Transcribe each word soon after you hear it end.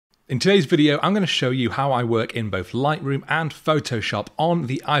In today's video, I'm going to show you how I work in both Lightroom and Photoshop on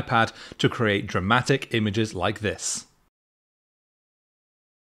the iPad to create dramatic images like this.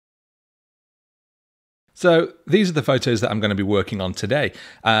 So these are the photos that I'm going to be working on today.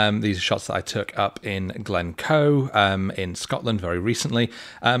 These are shots that I took up in Glencoe in Scotland very recently.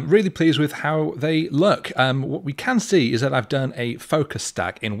 Really pleased with how they look. What we can see is that I've done a focus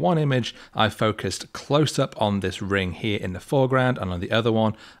stack. In one image, I focused close up on this ring here in the foreground, and on the other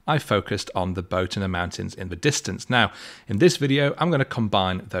one, I focused on the boat and the mountains in the distance. Now, in this video, I'm going to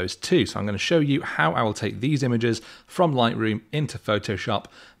combine those two. So I'm going to show you how I will take these images from Lightroom into Photoshop,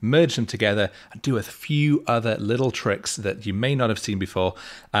 merge them together, and do a few other little tricks that you may not have seen before,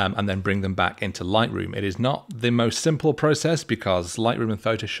 and then bring them back into Lightroom. It is not the most simple process because Lightroom and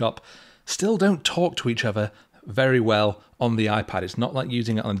Photoshop still don't talk to each other very well on the iPad. It's not like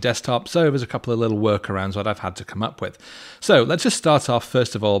using it on the desktop, so there's a couple of little workarounds that I've had to come up with. So let's just start off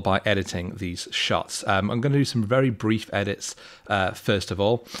first of all by editing these shots. I'm going to do some very brief edits first of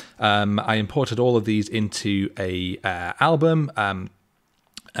all. I imported all of these into a album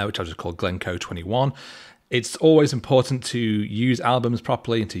which I'll just call Glencoe 21. It's always important to use albums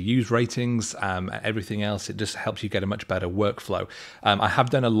properly and to use ratings, everything else. It just helps you get a much better workflow. I have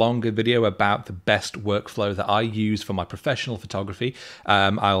done a longer video about the best workflow that I use for my professional photography.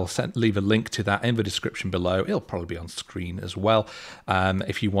 I'll leave a link to that in the description below. It'll probably be on screen as well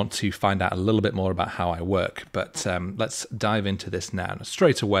if you want to find out a little bit more about how I work. But let's dive into this now.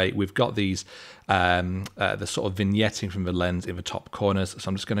 Straight away, we've got these the sort of vignetting from the lens in the top corners. So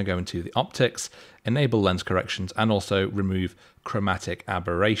I'm just going to go into the optics, enable lens corrections, and also remove chromatic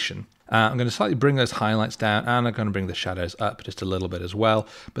aberration. I'm going to slightly bring those highlights down, and I'm going to bring the shadows up just a little bit as well.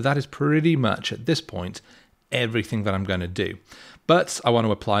 But that is pretty much at this point everything that I'm going to do. But I want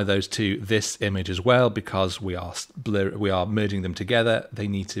to apply those to this image as well because we are merging them together. They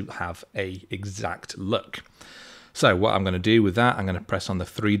need to have a exact look. So what I'm going to do with that, I'm going to press on the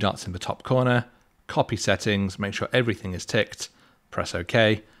three dots in the top corner, copy settings, make sure everything is ticked, press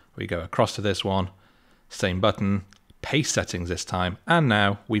OK. We go across to this one, same button, paste settings this time, and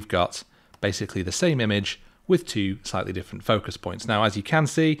now we've got basically the same image with two slightly different focus points. Now, as you can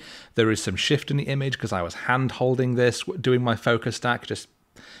see, there is some shift in the image because I was hand holding this, doing my focus stack, just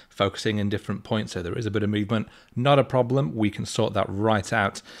focusing in different points, so there is a bit of movement. Not a problem, we can sort that right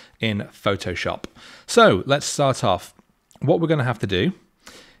out in Photoshop. So let's start off. What we're going to have to do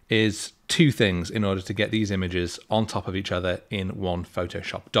is two things in order to get these images on top of each other in one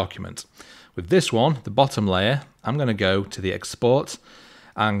Photoshop document. With this one, the bottom layer, I'm going to go to the export.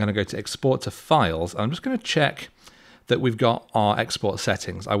 I'm going to go to export to files. I'm just going to check that we've got our export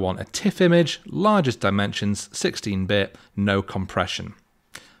settings. I want a TIFF image, largest dimensions, 16-bit, no compression.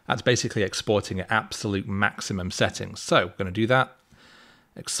 That's basically exporting at absolute maximum settings. So we're going to do that.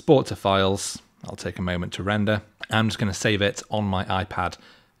 Export to files. I'll take a moment to render. I'm just going to save it on my iPad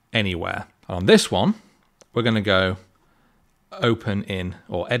anywhere. On this one, we're going to go open in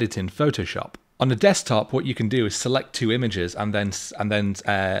or edit in Photoshop. On the desktop, what you can do is select two images and then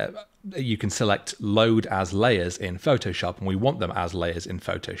you can select load as layers in Photoshop, and we want them as layers in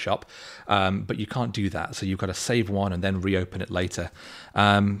Photoshop, but you can't do that. So you've got to save one and then reopen it later.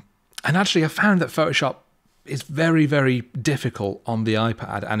 And actually I found that Photoshop is very, very difficult on the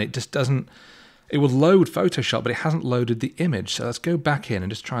iPad, and it just doesn't, it will load Photoshop, but it hasn't loaded the image. So let's go back in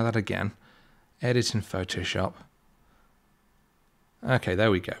and just try that again. Edit in Photoshop. Okay,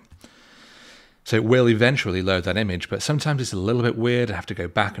 there we go. So it will eventually load that image, but sometimes it's a little bit weird. I have to go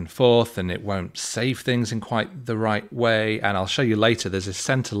back and forth and it won't save things in quite the right way. And I'll show you later, there's a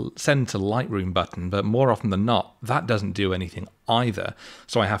send to Lightroom button, but more often than not, that doesn't do anything either.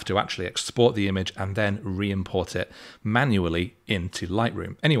 So I have to actually export the image and then re-import it manually into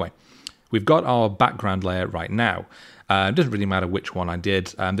Lightroom. Anyway, we've got our background layer right now. It doesn't really matter which one I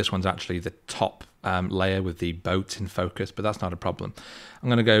did. This one's actually the top layer with the boat in focus, but that's not a problem. I'm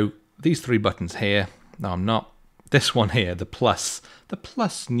going to go these three buttons here. No, I'm not. This one here, the plus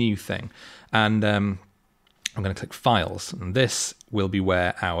new thing. And I'm going to click Files, and this will be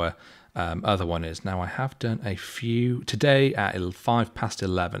where our other one is. Now, I have done a few today at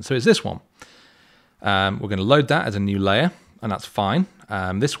 11:05. So it's this one. We're going to load that as a new layer, and that's fine.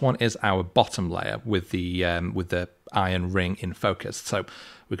 This one is our bottom layer with the iron ring in focus. So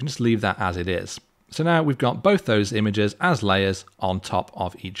we can just leave that as it is. So now we've got both those images as layers on top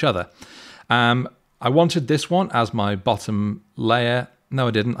of each other. I wanted this one as my bottom layer. No,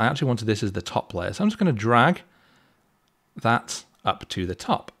 I didn't. I actually wanted this as the top layer. So I'm just going to drag that up to the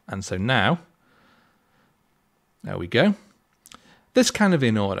top. And so now, there we go. this kind of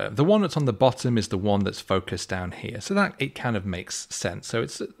in order. The one that's on the bottom is the one that's focused down here. So that it kind of makes sense. So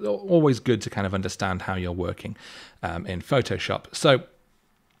it's always good to kind of understand how you're working in Photoshop. So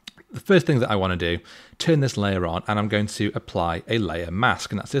the first thing that I want to do, turn this layer on, and I'm going to apply a layer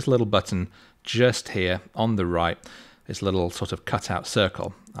mask. And that's this little button just here on the right, this little sort of cutout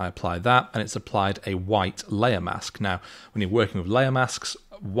circle. I apply that, and it's applied a white layer mask. Now, when you're working with layer masks,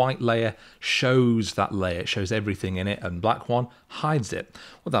 white layer shows that layer, it shows everything in it, and black one hides it.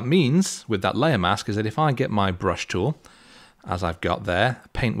 What that means with that layer mask is that if I get my brush tool, as I've got there,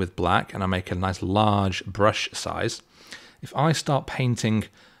 paint with black, and I make a nice large brush size, if I start painting,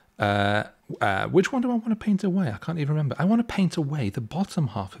 which one do I want to paint away? I can't even remember. I want to paint away the bottom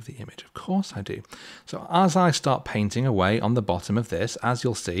half of the image. Of course I do. So as I start painting away on the bottom of this, as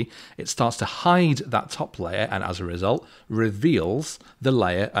you'll see, it starts to hide that top layer, and as a result, reveals the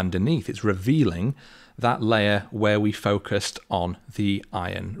layer underneath. It's revealing that layer where we focused on the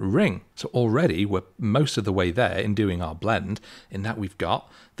iron ring. So already we're most of the way there in doing our blend, in that we've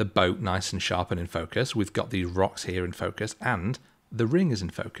got the boat nice and sharp and in focus. We've got these rocks here in focus, and the ring is in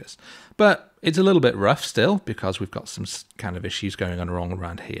focus. But it's a little bit rough still because we've got some kind of issues going on wrong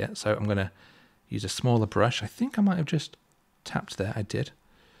around here. So I'm going to use a smaller brush. I think I might have just tapped there. I did.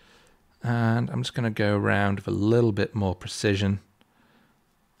 And I'm just going to go around with a little bit more precision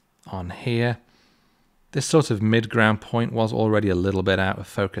on here. This sort of mid-ground point was already a little bit out of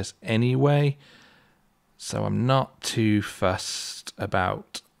focus anyway, so I'm not too fussed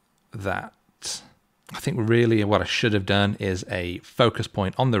about that. I think really what I should have done is a focus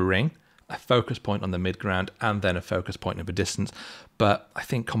point on the ring, a focus point on the mid-ground, and then a focus point of a distance. But I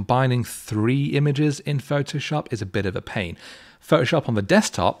think combining 3 images in Photoshop is a bit of a pain. Photoshop on the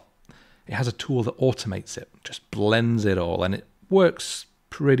desktop, it has a tool that automates it, just blends it all, and it works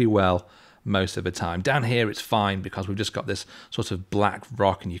pretty well most of the time. Down here it's fine because we've just got this sort of black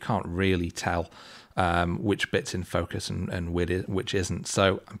rock and you can't really tell which bit's in focus and which isn't.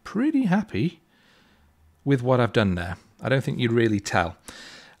 So I'm pretty happy with what I've done there. I don't think you'd really tell.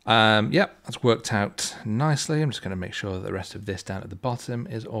 Yep, that's worked out nicely. I'm just going to make sure that the rest of this down at the bottom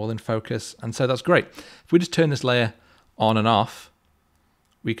is all in focus. And so that's great. If we just turn this layer on and off,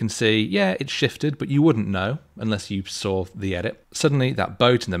 we can see, yeah, it's shifted, but you wouldn't know unless you saw the edit. Suddenly that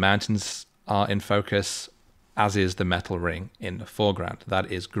boat and the mountains are in focus, as is the metal ring in the foreground. That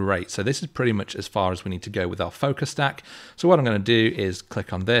is great. So this is pretty much as far as we need to go with our focus stack. So what I'm going to do is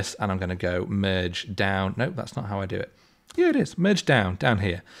click on this and I'm going to go merge down. Nope, that's not how I do it. Yeah, it is. Merge down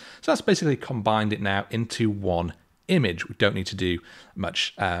here. So that's basically combined it now into one image. We don't need to do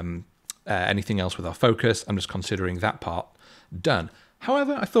much anything else with our focus. I'm just considering that part done.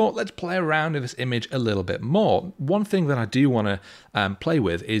 However, I thought let's play around with this image a little bit more. One thing that I do want to play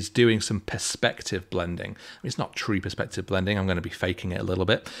with is doing some perspective blending. It's not true perspective blending. I'm going to be faking it a little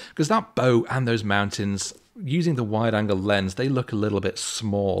bit because that boat and those mountains, using the wide angle lens, they look a little bit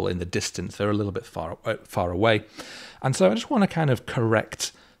small in the distance. They're a little bit far away. And so I just want to kind of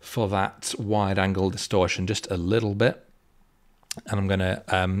correct for that wide angle distortion just a little bit. And I'm going to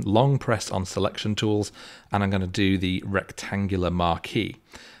long press on selection tools, and I'm going to do the rectangular marquee.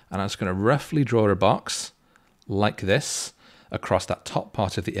 And I'm just going to roughly draw a box like this across that top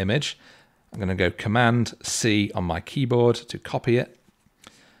part of the image. I'm going to go Command C on my keyboard to copy it.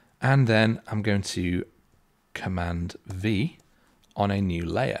 And then I'm going to Command V on a new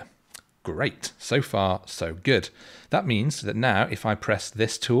layer. Great. So far, so good. That means that now if I press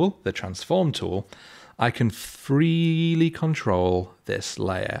this tool, the transform tool, I can freely control this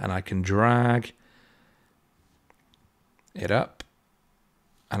layer and I can drag it up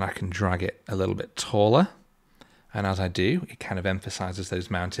and I can drag it a little bit taller. And as I do, it kind of emphasizes those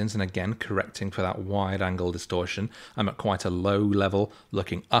mountains. And again, correcting for that wide angle distortion, I'm at quite a low level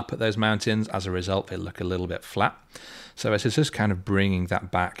looking up at those mountains. As a result, they look a little bit flat. So it's just kind of bringing that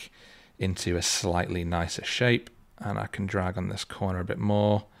back into a slightly nicer shape. And I can drag on this corner a bit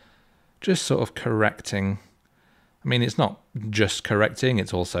more. Just sort of correcting. I mean, it's not just correcting,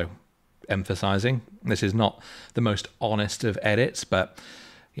 it's also emphasizing. This is not the most honest of edits, but,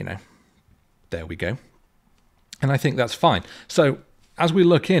 you know, there we go. And I think that's fine. So as we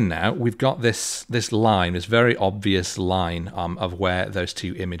look in now, we've got this line, this very obvious line of where those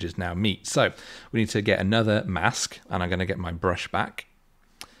two images now meet. So we need to get another mask, and I'm going to get my brush back.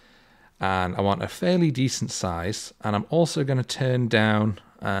 And I want a fairly decent size, and I'm also going to turn down,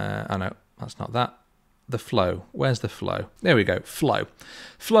 oh no, that's not that, the flow. Where's the flow? There we go, flow.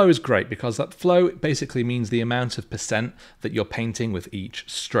 Flow is great because that flow basically means the amount of percent that you're painting with each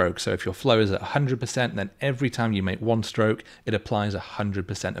stroke. So if your flow is at 100%, then every time you make one stroke, it applies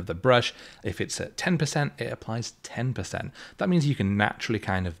 100% of the brush. If it's at 10%, it applies 10%. That means you can naturally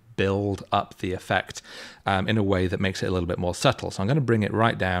kind of build up the effect in a way that makes it a little bit more subtle. So I'm going to bring it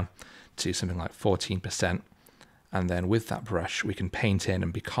right down to something like 14%. And then with that brush, we can paint in,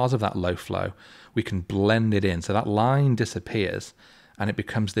 and because of that low flow, we can blend it in. So that line disappears and it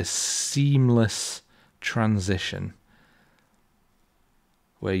becomes this seamless transition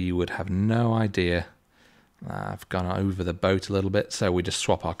where you would have no idea. I've gone over the boat a little bit. So we just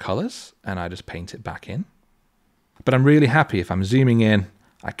swap our colors and I just paint it back in. But I'm really happy if I'm zooming in,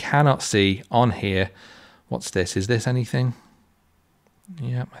 I cannot see on here. What's this? Is this anything?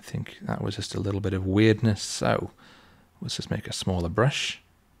 Yeah, I think that was just a little bit of weirdness. So let's just make a smaller brush.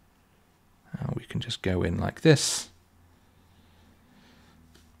 We can just go in like this.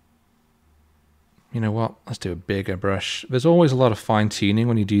 You know what? Let's do a bigger brush. There's always a lot of fine tuning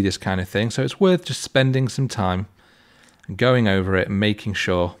when you do this kind of thing. So it's worth just spending some time and going over it and making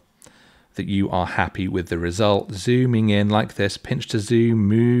sure that you are happy with the result. Zooming in like this, pinch to zoom,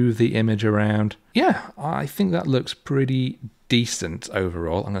 move the image around. Yeah, I think that looks pretty decent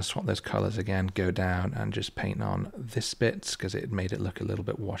overall. I'm going to swap those colors again, go down and just paint on this bit because it made it look a little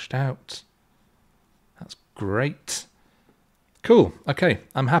bit washed out. That's great. Cool. Okay,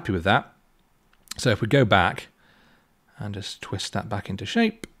 I'm happy with that. So if we go back and just twist that back into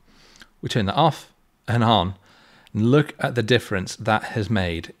shape, we turn that off and on. And look at the difference that has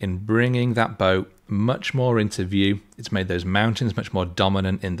made in bringing that boat much more into view. It's made those mountains much more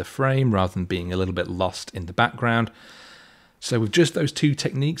dominant in the frame rather than being a little bit lost in the background. So with just those two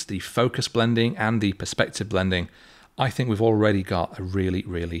techniques, the focus blending and the perspective blending, I think we've already got a really,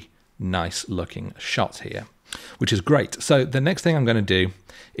 really nice looking shot here, which is great. So the next thing I'm going to do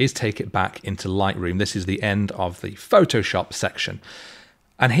is take it back into Lightroom. This is the end of the Photoshop section.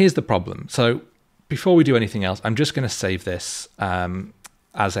 And here's the problem. So before we do anything else, I'm just going to save this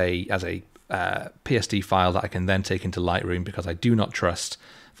as a PSD file that I can then take into Lightroom because I do not trust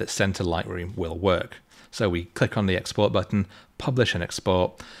that Center Lightroom will work. So we click on the export button, publish and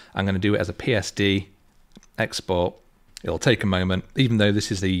export. I'm going to do it as a PSD export. It'll take a moment. Even though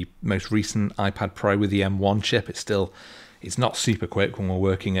this is the most recent iPad Pro with the M1 chip, it's not super quick when we're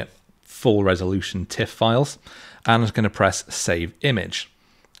working at full resolution TIFF files. And I'm just going to press save image.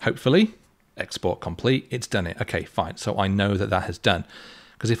 Hopefully, export complete. It's done it. Okay, fine. So I know that that has done.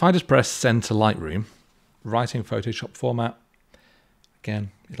 Because if I just press send to Lightroom, right in Photoshop format,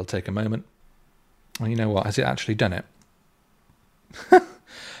 again, it'll take a moment. Well, you know what? Has it actually done it?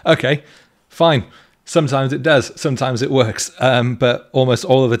 Okay, fine. Sometimes it does. Sometimes it works. But almost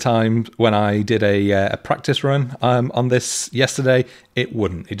all of the time when I did a practice run on this yesterday, it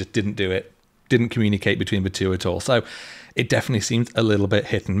wouldn't. It just didn't do it. Didn't communicate between the two at all. So it definitely seemed a little bit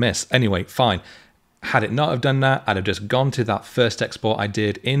hit and miss. Anyway, fine. Had it not have done that, I'd have just gone to that first export I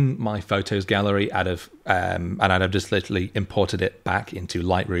did in my photos gallery, and I'd have just literally imported it back into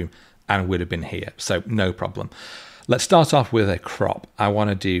Lightroom and would have been here. So no problem. Let's start off with a crop. I want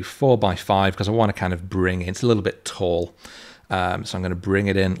to do 4x5 because I want to kind of bring it. It's a little bit tall. So I'm going to bring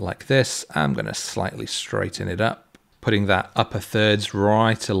it in like this. I'm going to slightly straighten it up, putting that upper thirds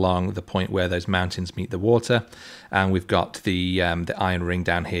right along the point where those mountains meet the water. And we've got the iron ring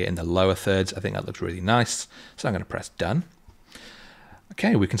down here in the lower thirds. I think that looks really nice. So I'm going to press done.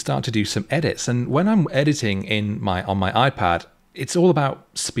 Okay, we can start to do some edits. And when I'm editing on my iPad, it's all about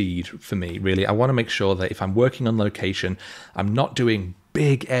speed for me, really. I want to make sure that if I'm working on location, I'm not doing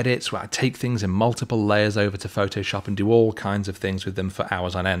big edits where I take things in multiple layers over to Photoshop and do all kinds of things with them for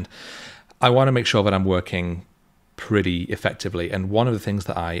hours on end. I want to make sure that I'm working pretty effectively. And one of the things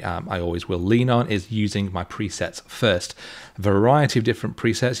that I always will lean on is using my presets first. A variety of different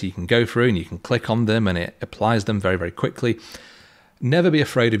presets you can go through and you can click on them and it applies them very, very quickly. Never be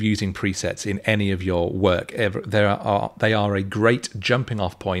afraid of using presets in any of your work. They are a great jumping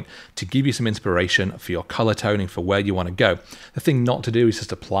off point to give you some inspiration for your color toning for where you want to go. The thing not to do is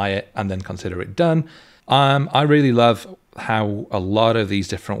just apply it and then consider it done. I really love how a lot of these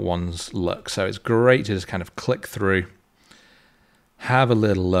different ones look. So it's great to just kind of click through, have a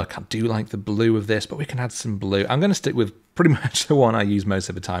little look. I do like the blue of this, but we can add some blue. I'm going to stick with pretty much the one I use most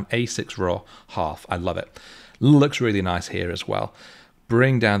of the time, A6 Raw Half. I love it. Looks really nice here as well.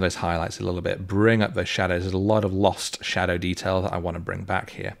 Bring down those highlights a little bit, bring up those shadows. There's a lot of lost shadow detail that I want to bring back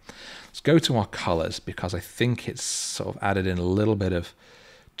here. Let's go to our colors because I think it's sort of added in a little bit of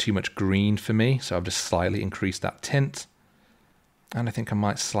too much green for me. So I've just slightly increased that tint. And I think I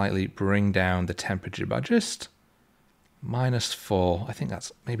might slightly bring down the temperature by just -4. I think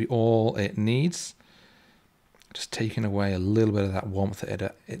that's maybe all it needs. Just taking away a little bit of that warmth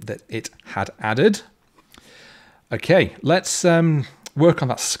that it had added. Okay, let's work on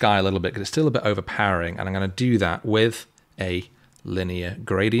that sky a little bit because it's still a bit overpowering, and I'm going to do that with a linear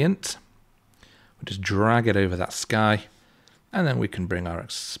gradient. We'll just drag it over that sky, and then we can bring our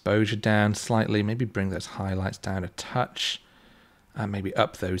exposure down slightly, maybe bring those highlights down a touch, and maybe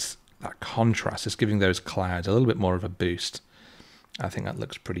up that contrast, just giving those clouds a little bit more of a boost. I think that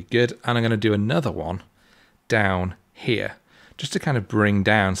looks pretty good. And I'm going to do another one down here, just to kind of bring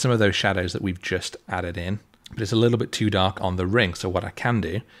down some of those shadows that we've just added in. But it's a little bit too dark on the ring, so what I can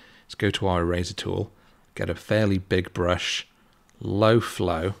do is go to our eraser tool, get a fairly big brush, low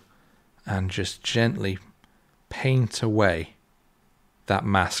flow, and just gently paint away that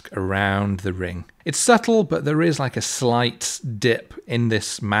mask around the ring. It's subtle, but there is like a slight dip in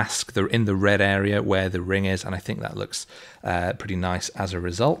this mask, in the red area where the ring is, and I think that looks pretty nice as a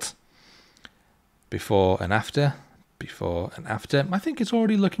result. Before and after. Before and after. I think it's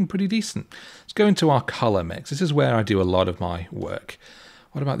already looking pretty decent. Let's go into our color mix. This is where I do a lot of my work.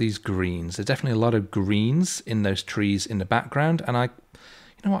 What about these greens? There's definitely a lot of greens in those trees in the background, and you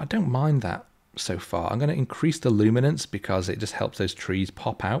know what, I don't mind that so far. I'm going to increase the luminance because it just helps those trees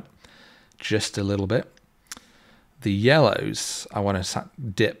pop out just a little bit. The yellows I want to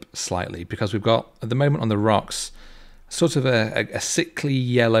dip slightly because we've got, at the moment on the rocks, sort of a sickly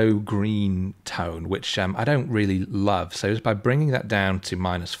yellow-green tone, which I don't really love. So just by bringing that down to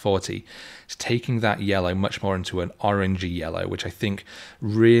 -40, it's taking that yellow much more into an orangey yellow, which I think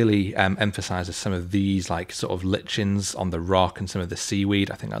really emphasizes some of these like sort of lichens on the rock and some of the seaweed.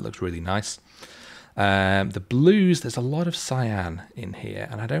 I think that looks really nice. The blues, there's a lot of cyan in here,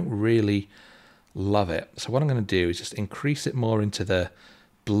 and I don't really love it. So what I'm going to do is just increase it more into the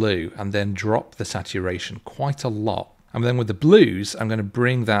blue and then drop the saturation quite a lot. And then with the blues, I'm going to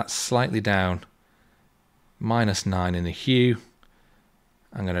bring that slightly down, -9 in the hue.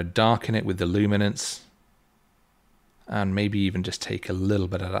 I'm going to darken it with the luminance, and maybe even just take a little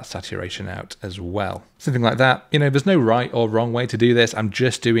bit of that saturation out as well. Something like that. You know, there's no right or wrong way to do this. I'm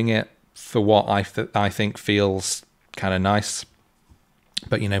just doing it for what I think feels kind of nice.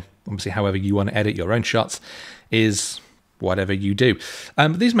 But, you know, obviously however you want to edit your own shots is whatever you do.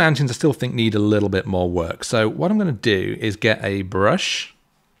 These mountains I still think need a little bit more work. So what I'm going to do is get a brush,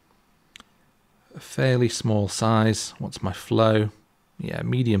 a fairly small size. What's my flow? Yeah,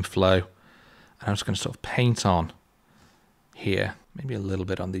 medium flow. And I'm just going to sort of paint on here, maybe a little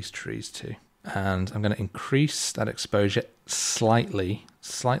bit on these trees too. And I'm going to increase that exposure slightly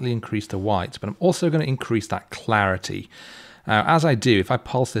increase the white, but I'm also going to increase that clarity. Now, as I do, if I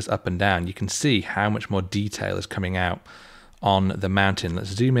pulse this up and down, you can see how much more detail is coming out on the mountain. Let's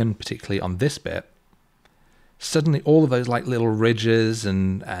zoom in particularly on this bit. Suddenly all of those like little ridges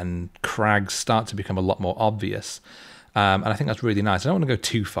and crags start to become a lot more obvious. And I think that's really nice. I don't want to go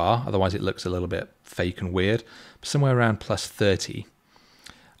too far, otherwise it looks a little bit fake and weird. But somewhere around +30,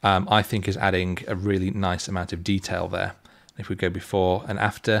 I think is adding a really nice amount of detail there. If we go before and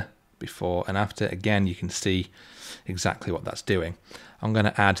after, again, you can see exactly what that's doing. I'm going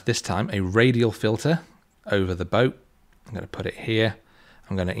to add this time a radial filter over the boat. I'm going to put it here.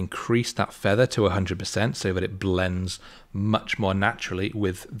 I'm going to increase that feather to 100% so that it blends much more naturally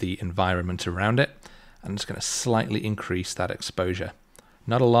with the environment around it. I'm just going to slightly increase that exposure.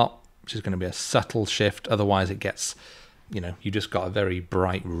 Not a lot, which is going to be a subtle shift. Otherwise it gets, you know, you just got a very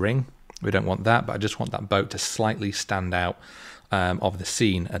bright ring. We don't want that, but I just want that boat to slightly stand out of the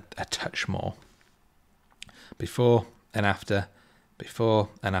scene a touch more. Before and after, before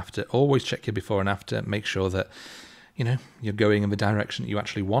and after. Always check your before and after. Make sure that, you know, you're going in the direction that you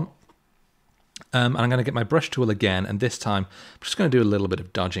actually want. And I'm going to get my brush tool again, and this time I'm just going to do a little bit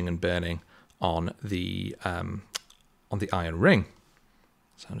of dodging and burning on the iron ring.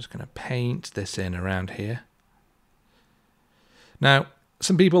 So I'm just going to paint this in around here. Now,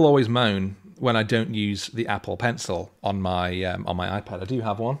 some people always moan when I don't use the Apple Pencil on my iPad. I do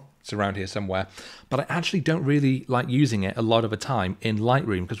have one. It's around here somewhere. But I actually don't really like using it a lot of the time in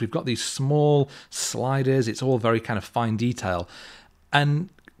Lightroom because we've got these small sliders. It's all very kind of fine detail. And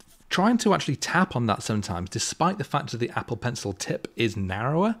trying to actually tap on that sometimes, despite the fact that the Apple Pencil tip is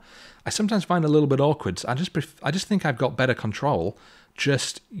narrower, I sometimes find it a little bit awkward. So I just think I've got better control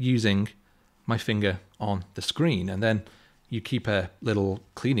just using my finger on the screen. And then you keep a little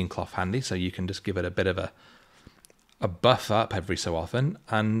cleaning cloth handy so you can just give it a bit of a buff up every so often,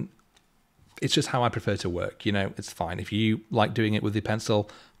 and it's just how I prefer to work. You know, it's fine. If you like doing it with the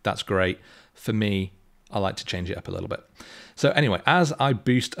pencil, that's great. For me, I like to change it up a little bit. So anyway, as I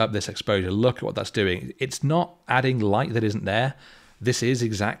boost up this exposure, look at what that's doing. It's not adding light that isn't there. This is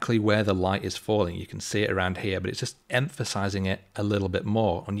exactly where the light is falling. You can see it around here, but it's just emphasizing it a little bit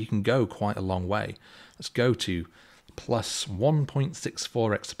more, and you can go quite a long way. Let's go to plus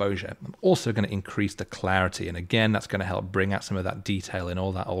 1.64 exposure. I'm also going to increase the clarity, and again, that's going to help bring out some of that detail in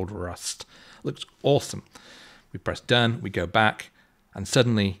all that old rust. Looks awesome. We press done, we go back, and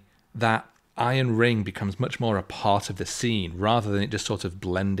suddenly that iron ring becomes much more a part of the scene rather than it just sort of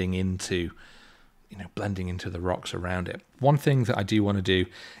blending into the rocks around it. One thing that I do want to do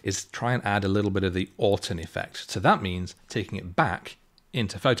is try and add a little bit of the Orton effect. So that means taking it back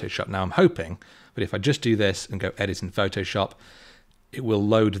into Photoshop. Now I'm hoping, but if I just do this and go edit in Photoshop, it will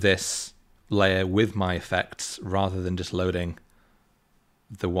load this layer with my effects rather than just loading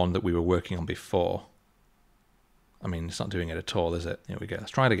the one that we were working on before. I mean, it's not doing it at all, is it? Here we go.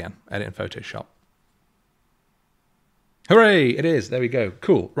 Let's try it again. Edit in Photoshop. Hooray! It is. There we go.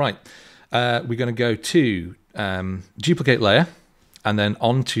 Cool. Right. We're going to go to duplicate layer, and then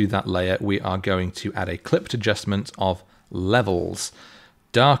onto that layer we are going to add a clipped adjustment of levels.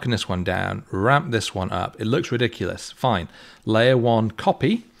 Darken this one down, ramp this one up. It looks ridiculous. Fine. Layer 1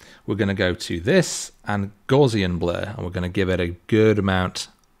 copy. We're going to go to this and Gaussian blur, and we're going to give it a good amount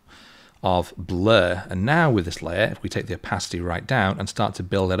of blur. And now with this layer, if we take the opacity right down and start to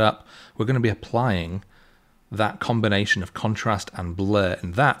build it up, we're going to be applying that combination of contrast and blur,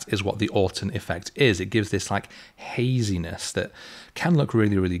 and that is what the Orton effect is. It gives this like haziness that can look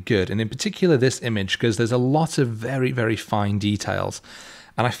really, really good. And in particular this image, because there's a lot of very, very fine details,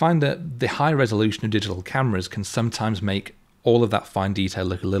 and I find that the high resolution of digital cameras can sometimes make all of that fine detail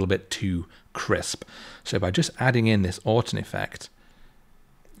look a little bit too crisp. So by just adding in this Orton effect,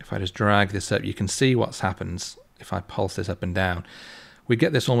 if I just drag this up, you can see what happens if I pulse this up and down. We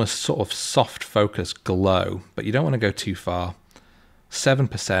get this almost sort of soft focus glow, but you don't want to go too far.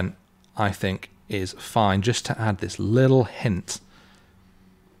 7% I think is fine, just to add this little hint.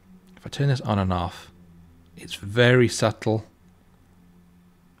 If I turn this on and off, it's very subtle.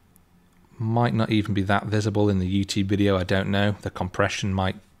 Might not even be that visible in the YouTube video, I don't know. The compression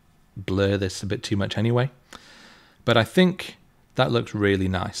might blur this a bit too much anyway. But I think that looks really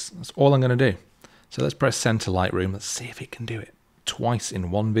nice. That's all I'm going to do. So let's press send to Lightroom. Let's see if it can do it twice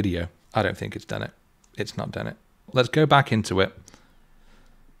in one video. I don't think it's done it. It's not done it. Let's go back into it.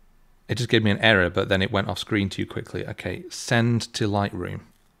 It just gave me an error, but then it went off screen too quickly. Okay, send to Lightroom.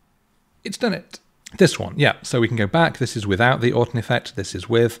 It's done it. This one, yeah. So we can go back. This is without the Orton effect. This is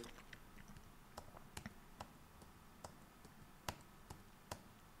with.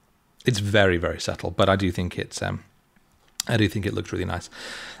 It's very, very subtle, but I do think it's it looks really nice.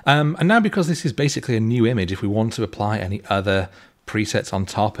 And now, because this is basically a new image, if we want to apply any other presets on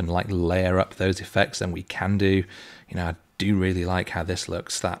top and like layer up those effects, then we can do. You know, I do really like how this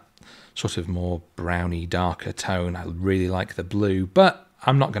looks, that sort of more browny, darker tone. I really like the blue, but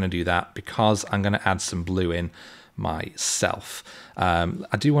I'm not going to do that because I'm going to add some blue in myself.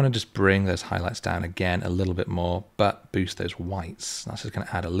 I do want to just bring those highlights down again a little bit more, but boost those whites. That's just going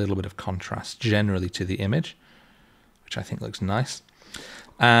to add a little bit of contrast generally to the image, which I think looks nice.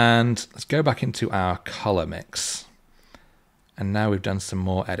 And let's go back into our color mix. And now we've done some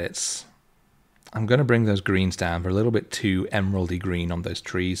more edits. I'm going to bring those greens down. They're a little bit too emeraldy green on those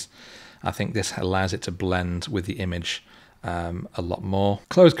trees. I think this allows it to blend with the image a lot more.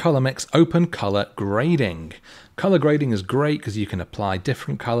 Close color mix, open color grading. Color grading is great because you can apply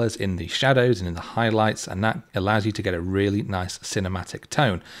different colors in the shadows and in the highlights, and that allows you to get a really nice cinematic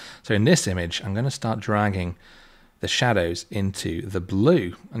tone. So in this image, I'm going to start dragging the shadows into the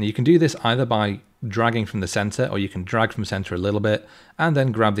blue, and you can do this either by dragging from the center, or you can drag from center a little bit and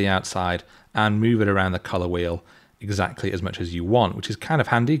then grab the outside and move it around the color wheel exactly as much as you want, which is kind of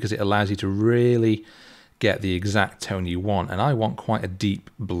handy because it allows you to really get the exact tone you want. And I want quite a deep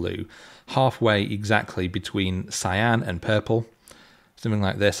blue, halfway exactly between cyan and purple. Something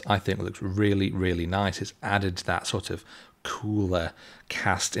like this I think looks really, really nice. It's added that sort of cooler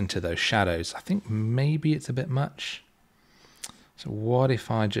cast into those shadows. I think maybe it's a bit much. So what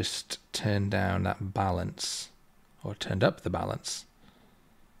if I just turn down that balance, or turned up the balance?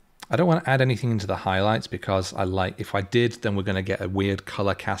 I don't want to add anything into the highlights because if I did, then we're going to get a weird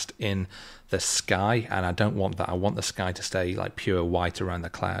color cast in the sky, and I don't want that. I want the sky to stay like pure white around the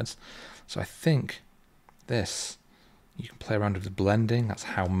clouds. So I think this, you can play around with the blending. That's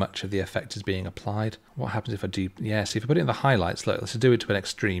how much of the effect is being applied. What happens if I do, yeah, see if I put it in the highlights, look, let's do it to an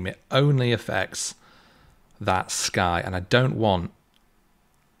extreme. It only affects that sky, and I don't want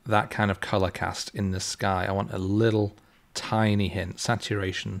that kind of color cast in the sky. I want a little tiny hint,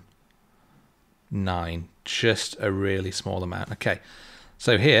 saturation. 9, just a really small amount. Okay,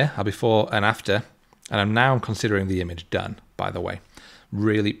 so here are before and after, and I'm now considering the image done, by the way.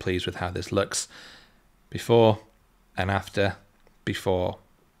 Really pleased with how this looks. Before and after, before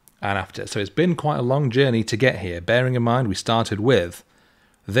and after. So it's been quite a long journey to get here, bearing in mind we started with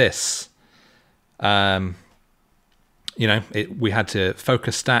this. You know, we had to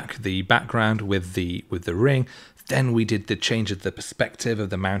focus stack the background with the ring. Then we did the change of the perspective of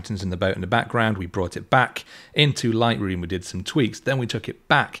the mountains and the boat in the background. We brought it back into Lightroom. We did some tweaks. Then we took it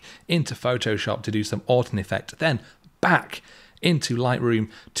back into Photoshop to do some autumn effect. Then back into Lightroom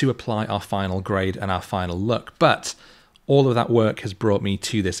to apply our final grade and our final look. But all of that work has brought me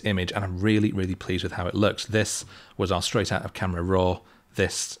to this image, and I'm really, really pleased with how it looks. This was our straight out of camera raw.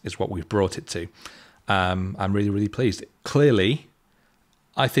 This is what we've brought it to. I'm really, really pleased. Clearly,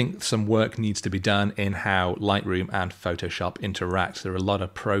 I think some work needs to be done in how Lightroom and Photoshop interact. There are a lot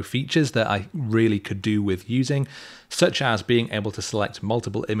of pro features that I really could do with using, such as being able to select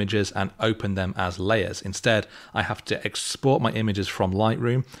multiple images and open them as layers. Instead, I have to export my images from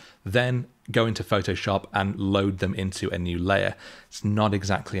Lightroom, then go into Photoshop and load them into a new layer. It's not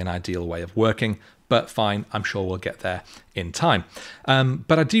exactly an ideal way of working, but fine, I'm sure we'll get there in time.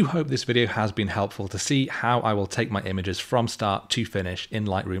 But I do hope this video has been helpful to see how I will take my images from start to finish in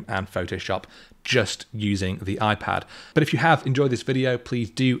Lightroom and Photoshop just using the iPad. But if you have enjoyed this video, please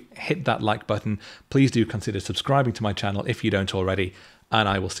do hit that like button. Please do consider subscribing to my channel if you don't already, and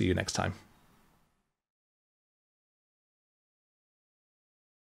I will see you next time.